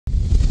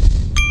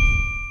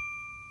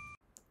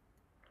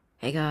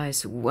Hey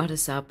guys, what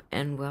is up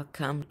and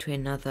welcome to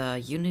another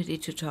Unity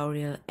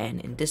tutorial, and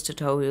in this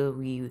tutorial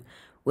we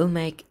will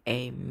make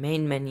a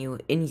main menu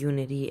in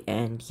Unity,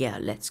 and yeah,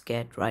 let's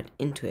get right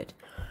into it.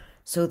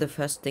 So the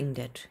first thing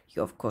that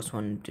you of course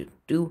want to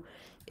do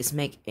is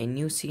make a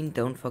new scene.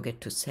 Don't forget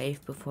to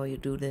save before you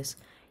do this.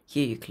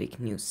 Here you click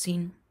new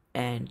scene,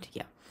 and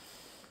yeah.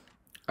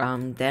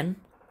 Then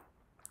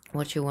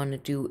what you want to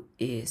do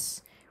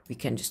is we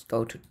can just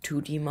go to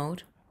 2D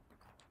mode.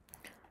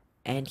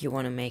 And you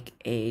want to make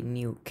a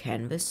new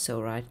canvas,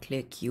 so right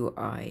click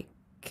UI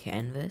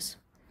canvas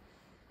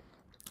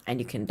and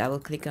you can double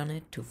click on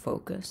it to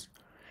focus.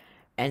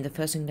 And the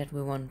first thing that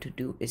we want to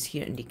do is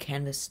here in the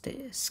canvas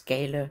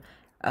scaler,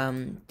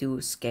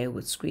 do scale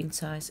with screen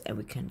size, and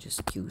we can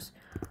just use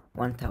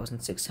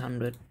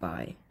 1600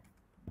 by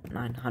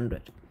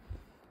 900.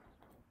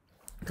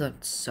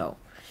 Good. So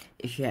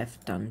if you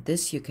have done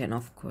this, you can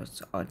of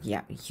course,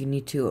 you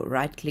need to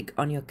right click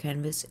on your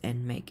canvas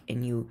and make a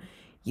new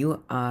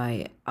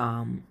UI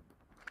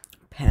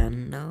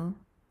panel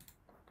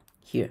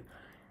here,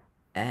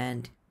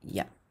 and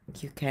yeah,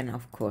 you can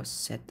of course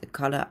set the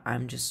color.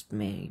 I'm just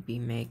maybe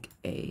make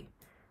a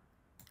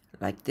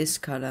like this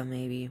color,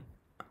 maybe,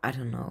 I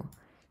don't know,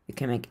 you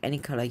can make any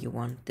color you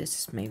want. This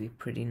is maybe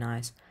pretty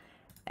nice.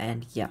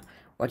 And yeah,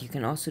 what you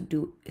can also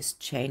do is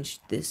change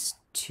this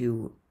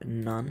to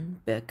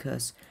none,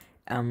 because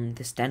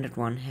the standard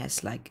one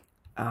has like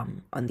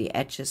on the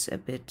edges a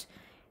bit,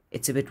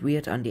 it's a bit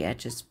weird on the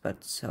edges,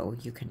 but so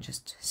you can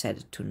just set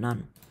it to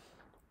none.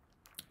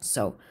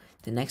 So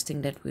the next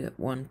thing that we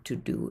want to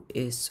do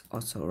is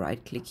also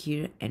right click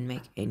here and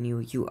make a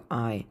new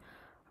UI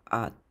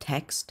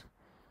text,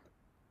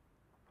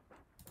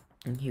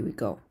 and here we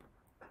go.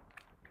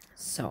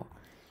 So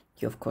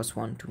you of course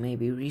want to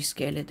maybe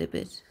rescale it a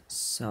bit,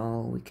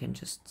 so we can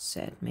just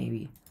set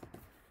maybe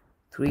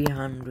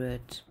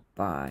 300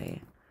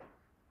 by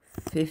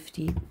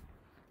 50,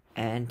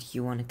 and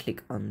you want to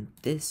click on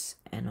this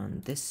and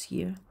on this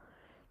here.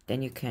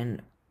 Then you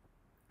can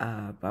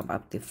bump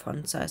up the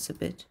font size a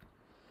bit.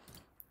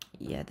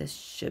 Yeah, this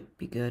should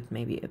be good.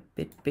 Maybe a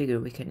bit bigger.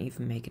 We can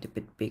even make it a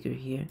bit bigger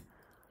here.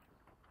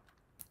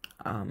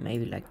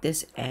 Maybe like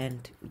this,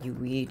 and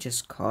we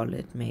just call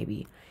it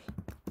maybe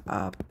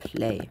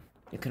play.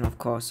 You can of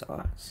course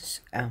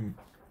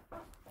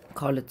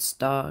call it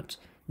start,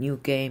 new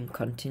game,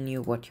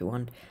 continue, what you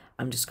want.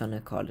 I'm just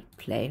gonna call it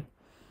play,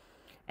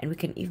 and we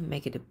can even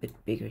make it a bit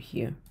bigger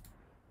here.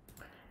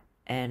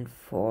 And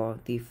for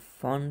the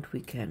font,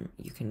 you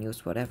can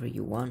use whatever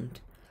you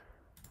want.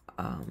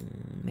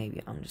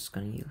 Maybe I'm just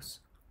gonna use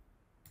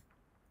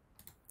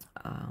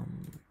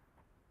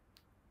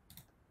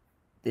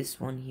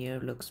this one here.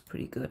 Looks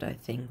pretty good, I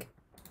think.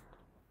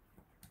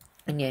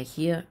 And yeah,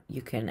 here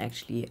you can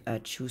actually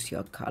choose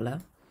your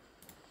color.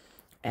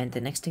 And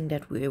the next thing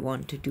that we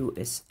want to do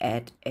is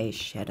add a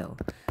shadow.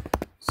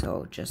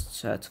 So just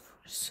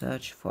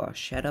search for a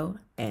shadow,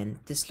 and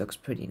this looks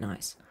pretty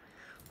nice.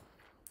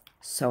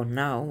 So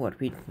now what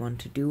we want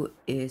to do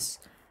is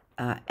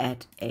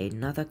add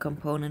another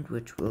component,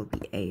 which will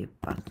be a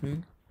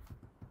button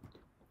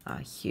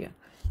here,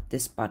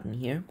 this button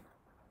here.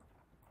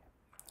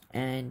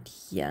 And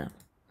yeah,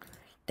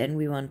 then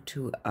we want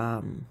to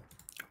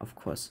of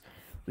course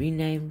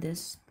rename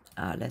this.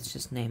 Let's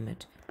just name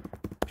it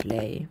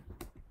play.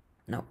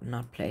 No,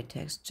 not play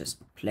text, just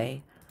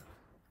play.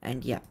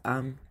 And yeah,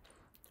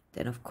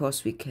 then of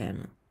course we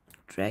can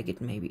drag it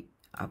maybe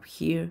up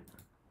here.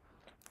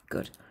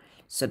 Good.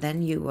 So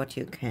then what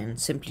you can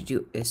simply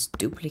do is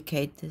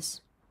duplicate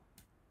this,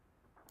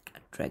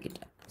 drag it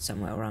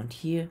somewhere around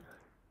here.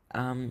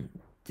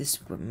 This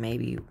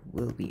maybe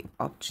will be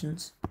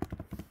options,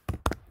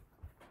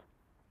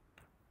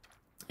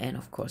 and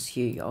of course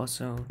here you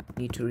also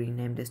need to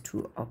rename this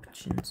to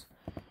options.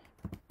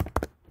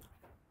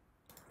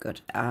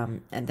 Good.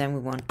 And then we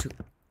want to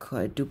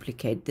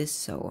duplicate this,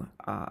 so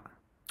I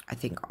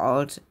think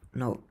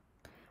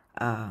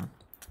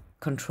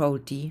Control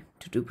D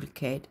to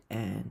duplicate,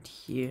 and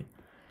here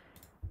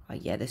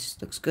yeah,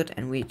 this looks good,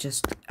 and we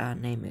just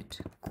name it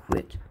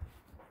quit.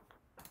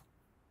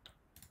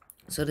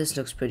 So this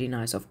looks pretty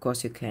nice. Of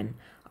course you can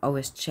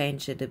always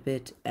change it a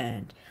bit,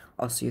 and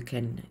also you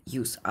can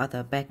use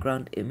other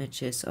background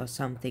images or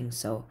something.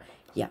 So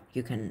yeah,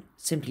 you can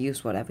simply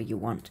use whatever you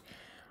want.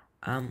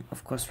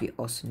 Of course we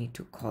also need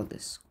to call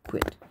this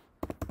quit.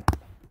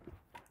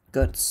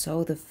 Good.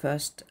 So the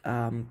first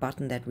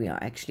button that we are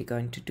actually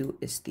going to do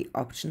is the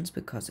options,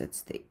 because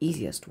it's the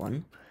easiest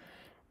one.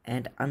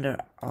 And under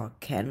our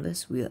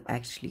canvas we'll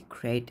actually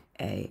create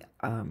a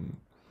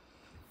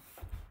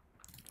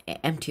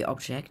empty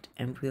object,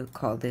 and we'll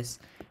call this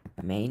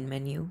main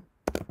menu.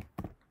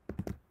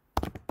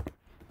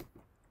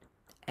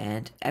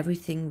 And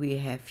everything we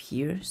have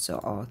here, so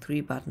our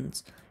 3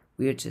 buttons,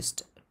 we'll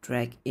just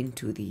drag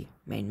into the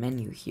main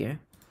menu here.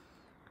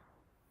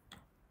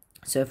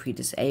 So if we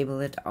disable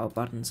it, our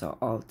buttons are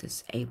all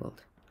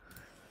disabled.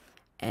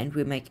 And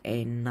we make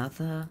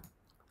another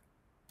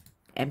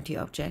empty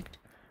object,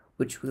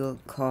 which we'll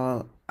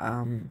call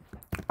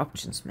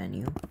options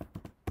menu.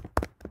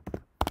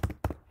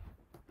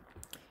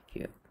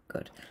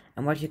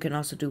 And what you can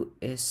also do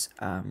is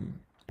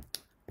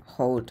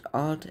hold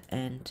Alt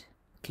and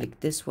click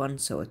this one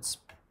so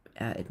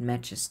it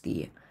matches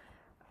the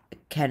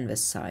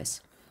canvas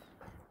size.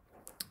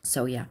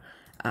 So yeah,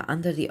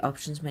 under the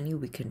options menu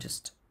we can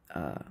just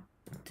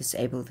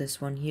disable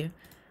this one here.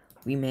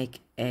 We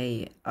make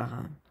a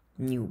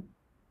new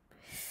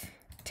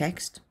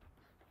text.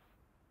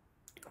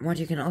 What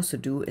you can also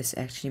do is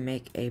actually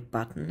make a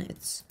button.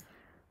 It's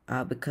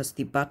because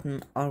the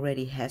button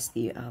already has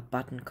the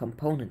button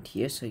component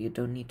here, so you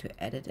don't need to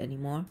add it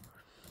anymore.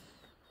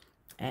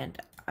 And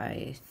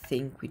I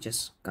think we're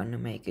just gonna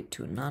make it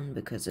to none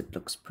because it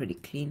looks pretty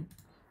clean.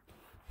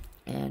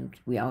 And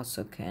we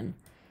also can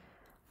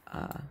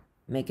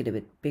make it a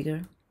bit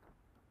bigger.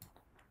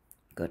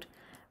 Good.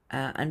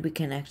 And we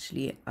can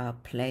actually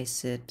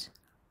place it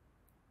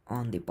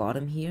on the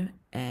bottom here,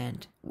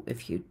 and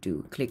if you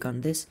do click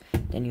on this,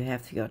 then you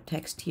have your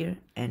text here,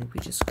 and we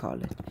just call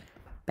it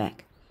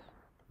back.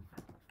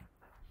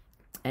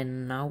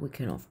 And now we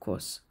can of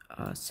course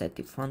set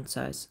the font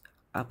size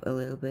up a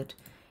little bit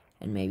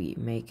and maybe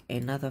make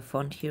another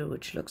font here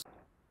which looks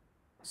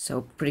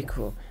so pretty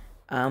cool.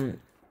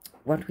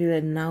 What we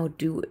will now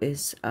do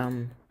is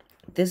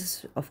this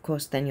is of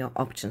course then your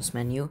options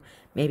menu.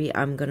 Maybe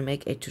I'm gonna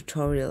make a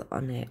tutorial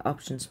on a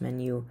options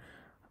menu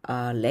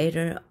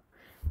later,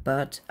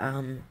 but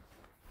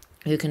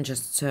you can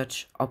just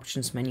search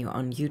options menu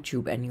on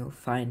YouTube and you'll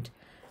find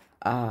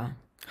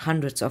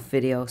hundreds of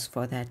videos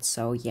for that.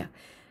 So yeah,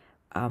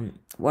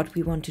 what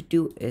we want to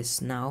do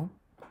is now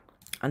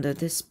under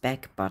this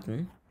back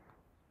button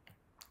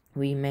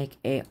we make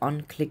a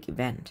on-click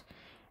event,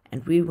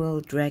 and we will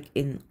drag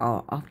in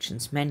our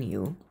options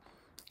menu,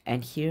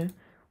 and here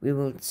we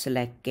will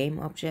select game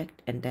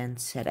object and then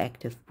set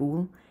active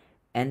bool,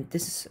 and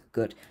this is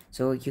good.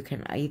 So you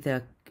can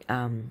either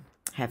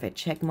have a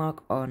check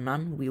mark or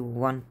none. We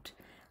want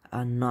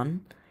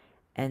none,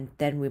 and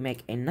then we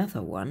make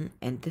another one,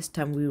 and this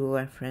time we will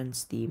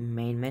reference the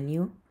main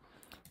menu.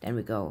 Then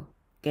we go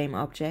game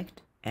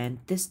object, and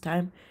this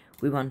time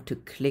we want to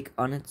click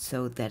on it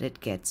so that it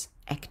gets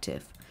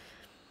active.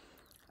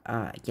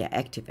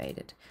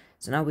 Activated.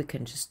 So now we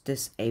can just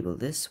disable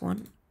this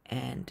one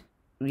and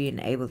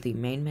re-enable the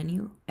main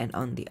menu, and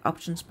on the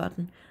options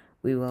button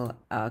we will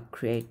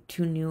create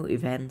two new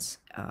events.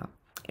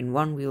 In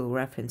one we will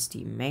reference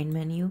the main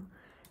menu,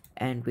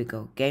 and we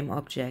go game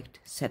object,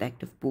 set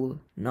active bool,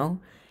 no,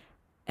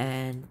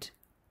 and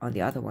on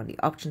the other one the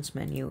options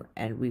menu,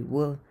 and we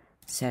will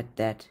set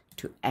that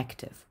to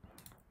active.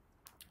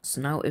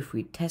 So now if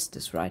we test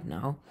this right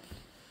now,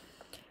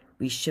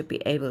 we should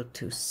be able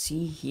to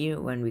see here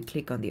when we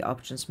click on the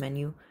options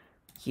menu,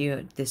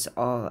 here this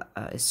all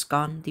is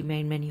gone, the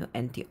main menu,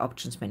 and the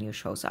options menu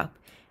shows up,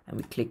 and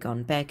we click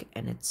on back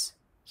and it's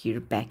here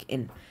back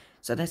in.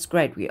 So that's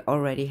great, we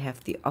already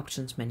have the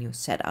options menu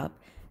set up.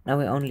 Now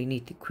we only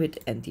need the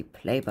quit and the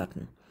play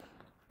button.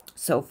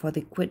 So for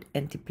the quit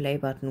and the play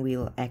button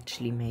we'll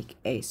actually make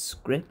a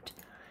script.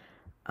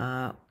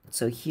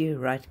 So here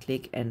right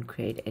click and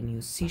create a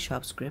new C#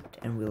 script,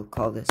 and we'll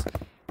call this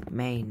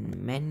main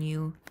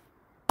menu.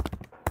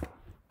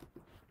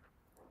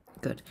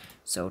 Good.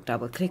 So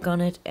double click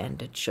on it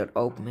and it should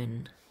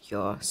open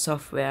your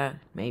software.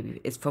 Maybe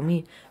it's for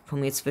me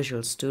it's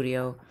Visual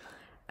Studio,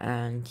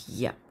 and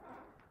yeah,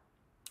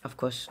 of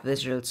course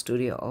Visual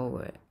Studio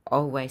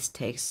always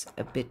takes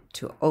a bit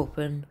to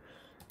open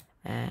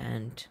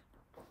and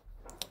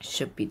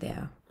should be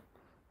there.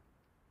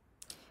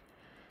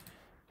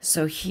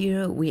 So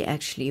here we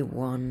actually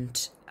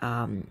want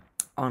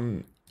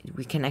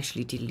we can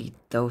actually delete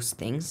those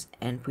things,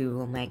 and we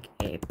will make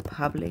a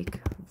public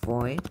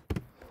void,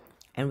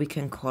 and we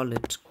can call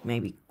it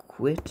maybe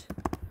quit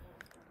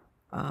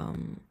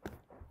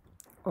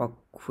or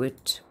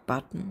quit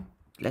button.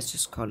 Let's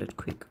just call it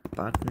quick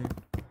button.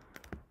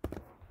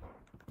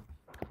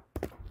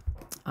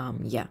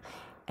 Yeah,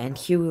 and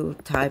here we will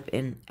type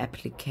in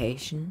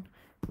application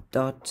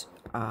dot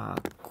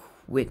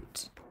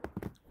quit.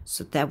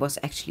 So that was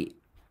actually,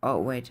 oh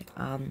wait,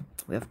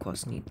 we of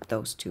course need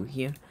those two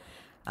here.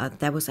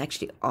 That was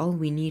actually all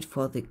we need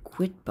for the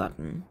quit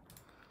button.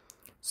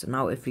 So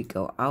now if we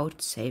go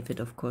out, save it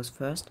of course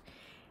first,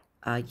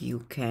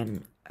 you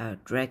can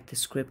drag the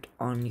script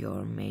on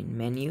your main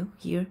menu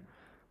here.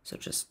 So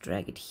just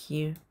drag it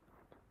here.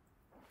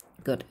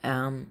 Good.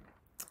 And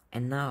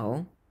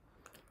now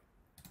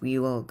we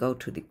will go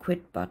to the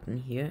quit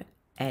button here,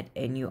 add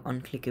a new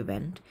on-click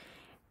event,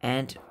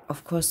 and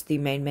of course the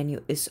main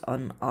menu is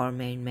on our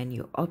main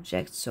menu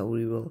object, so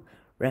we will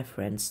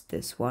reference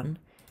this one.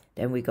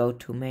 Then we go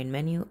to main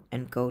menu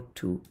and go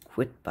to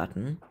quit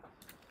button,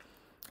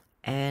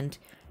 and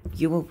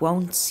you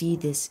won't see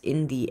this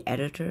in the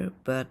editor,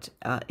 but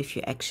if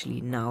you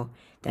actually now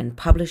then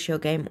publish your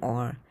game,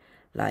 or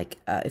like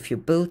if you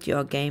build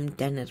your game,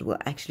 then it will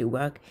actually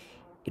work.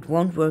 It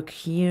won't work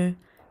here,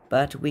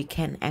 but we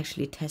can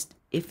actually test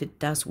if it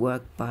does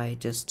work by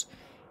just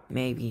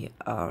maybe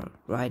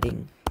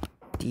writing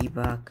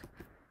debug.log,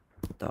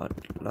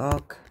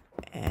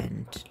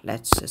 and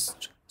let's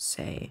just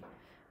say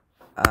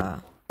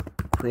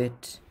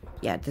quit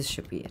yeah, this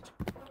should be it.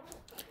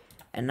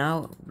 And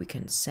now we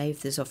can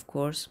save this, of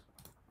course.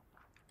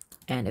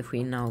 And if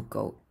we now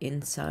go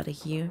inside of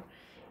here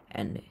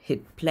and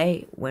hit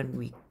play, when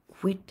we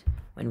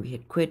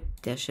hit quit,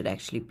 there should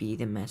actually be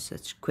the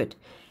message quit.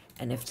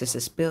 And if this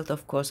is built,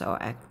 of course,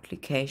 our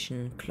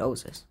application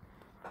closes.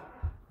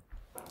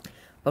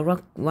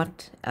 But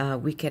what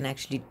we can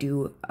actually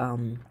do,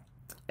 and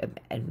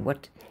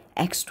what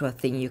extra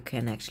thing you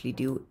can actually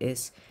do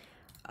is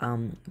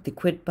the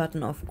quit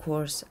button, of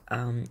course,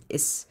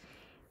 is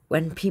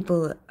when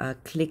people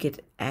click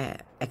it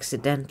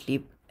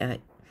accidentally,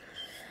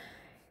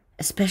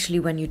 especially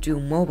when you do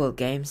mobile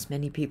games,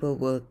 many people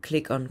will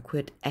click on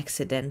quit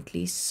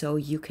accidentally. So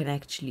you can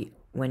actually,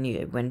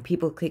 when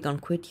people click on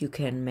quit, you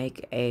can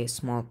make a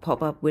small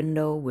pop-up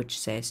window which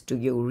says, do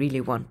you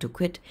really want to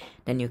quit?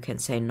 Then you can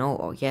say no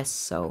or yes.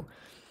 So,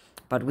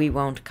 but we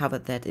won't cover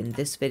that in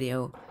this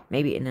video,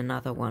 maybe in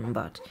another one,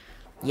 but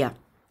yeah.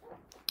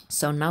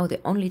 So now the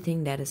only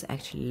thing that is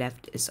actually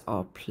left is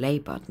our play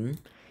button.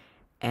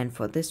 And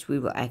for this we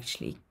will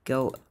actually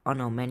go on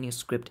our menu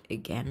script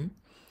again.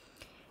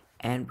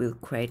 And we'll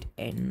create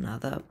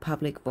another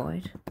public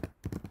void.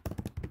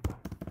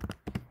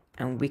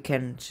 And we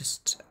can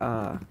just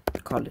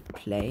call it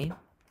play.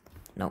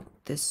 No,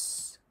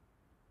 this,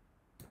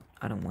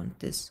 I don't want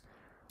this.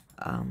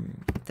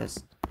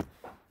 This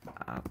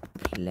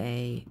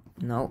play,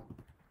 no.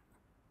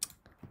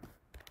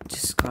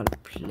 Just call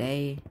it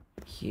play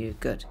here,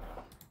 good.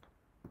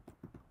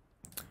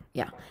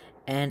 Yeah,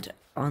 and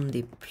on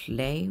the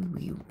play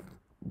we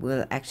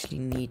will actually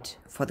need,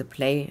 for the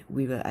play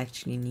we will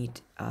actually need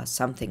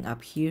something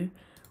up here,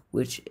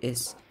 which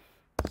is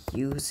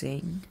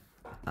using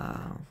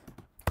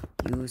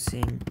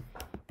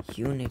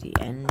Unity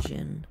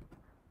Engine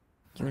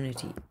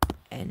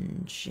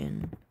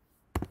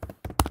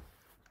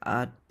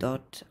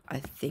dot, I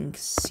think,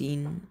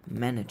 scene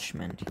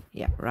management,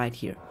 yeah, right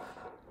here.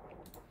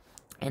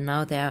 And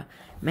now there are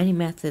many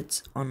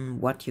methods on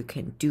what you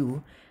can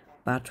do,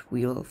 but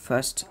we'll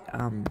first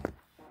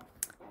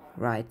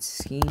write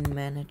scene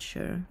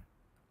manager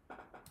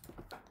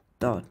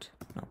dot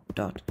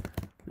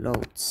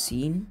load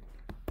scene.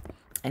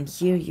 And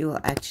here you'll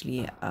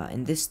actually,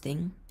 in this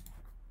thing,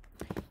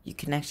 you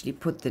can actually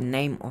put the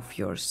name of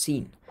your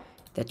scene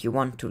that you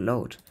want to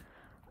load.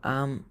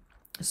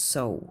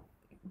 So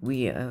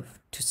we have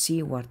to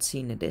see what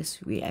scene it is,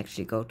 we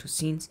actually go to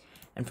scenes,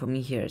 and for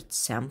me here it's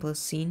sample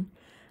scene.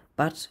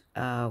 But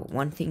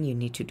one thing you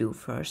need to do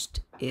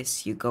first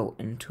is you go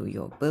into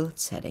your build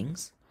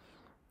settings,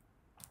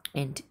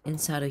 and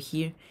inside of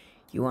here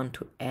you want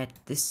to add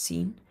this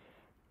scene.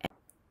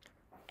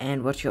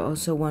 And what you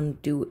also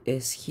want to do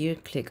is here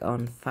click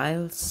on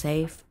File,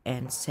 Save,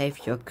 and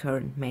save your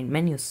current main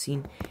menu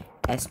scene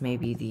as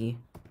maybe the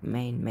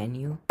main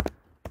menu.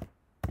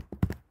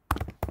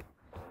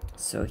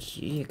 So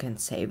here you can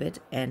save it,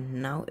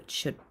 and now it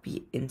should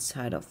be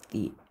inside of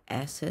the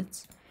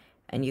assets,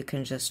 and you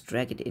can just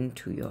drag it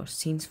into your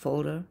scenes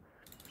folder.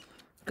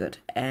 Good,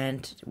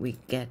 and we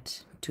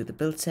get to the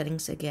build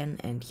settings again,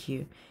 and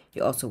here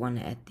you also want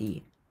to add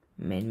the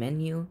main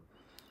menu.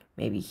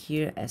 Maybe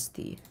here as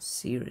the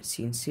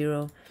scene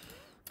 0.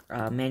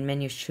 Main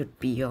menu should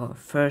be your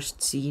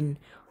first scene.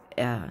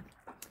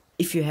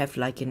 If you have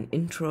like an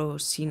intro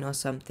scene or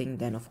something,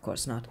 then of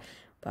course not.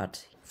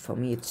 But for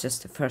me it's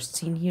just the first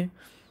scene here.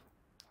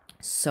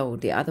 So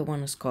the other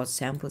one is called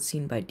sample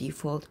scene by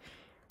default.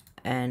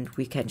 And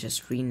we can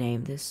just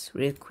rename this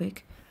real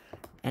quick.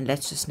 And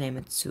let's just name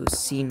it to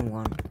scene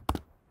 1.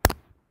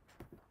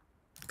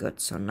 Good,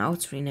 so now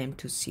it's renamed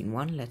to scene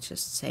 1. Let's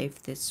just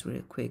save this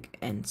real quick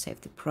and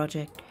save the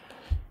project.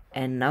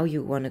 And now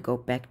you want to go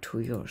back to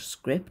your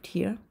script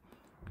here.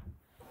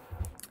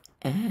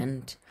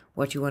 And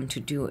what you want to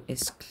do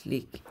is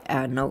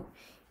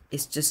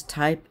is just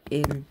type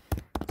in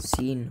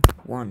scene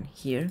 1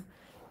 here.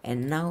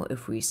 And now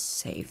if we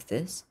save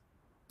this,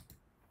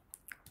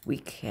 we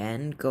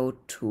can go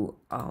to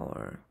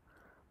our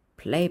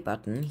play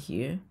button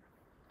here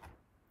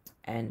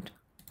and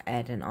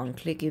add an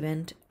on-click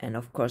event, and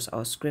of course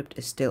our script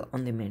is still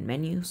on the main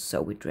menu, so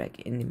we drag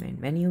in the main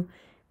menu,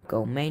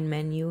 go main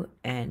menu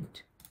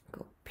and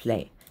go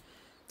play.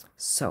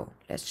 So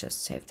let's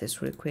just save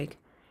this real quick,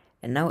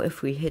 and now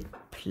if we hit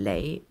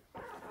play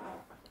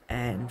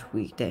and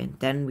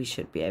then we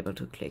should be able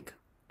to click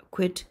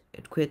quit,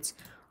 it quits,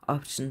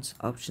 options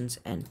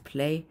and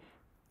play,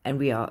 and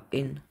we are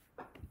in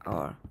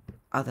our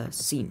other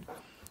scene.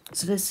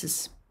 So this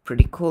is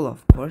pretty cool,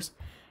 of course.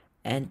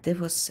 And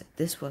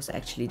this was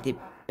actually the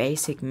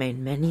basic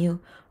main menu.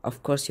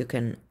 Of course you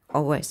can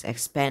always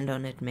expand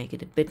on it, make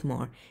it a bit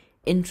more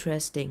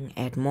interesting,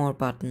 add more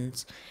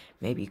buttons,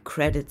 maybe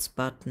credits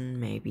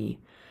button, maybe,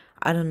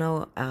 I don't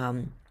know,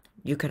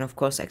 you can of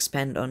course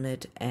expand on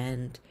it.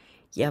 And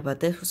yeah, but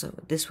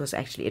this was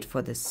actually it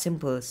for the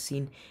simple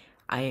scene.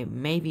 I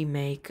maybe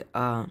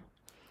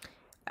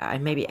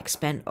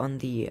expand on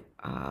the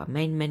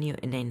main menu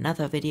in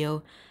another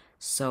video.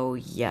 So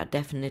yeah,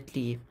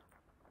 definitely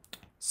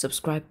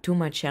subscribe to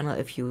my channel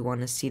if you want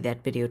to see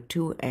that video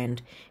too,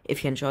 and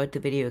if you enjoyed the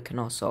video you can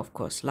also of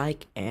course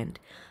like, and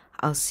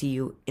I'll see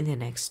you in the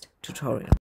next tutorial.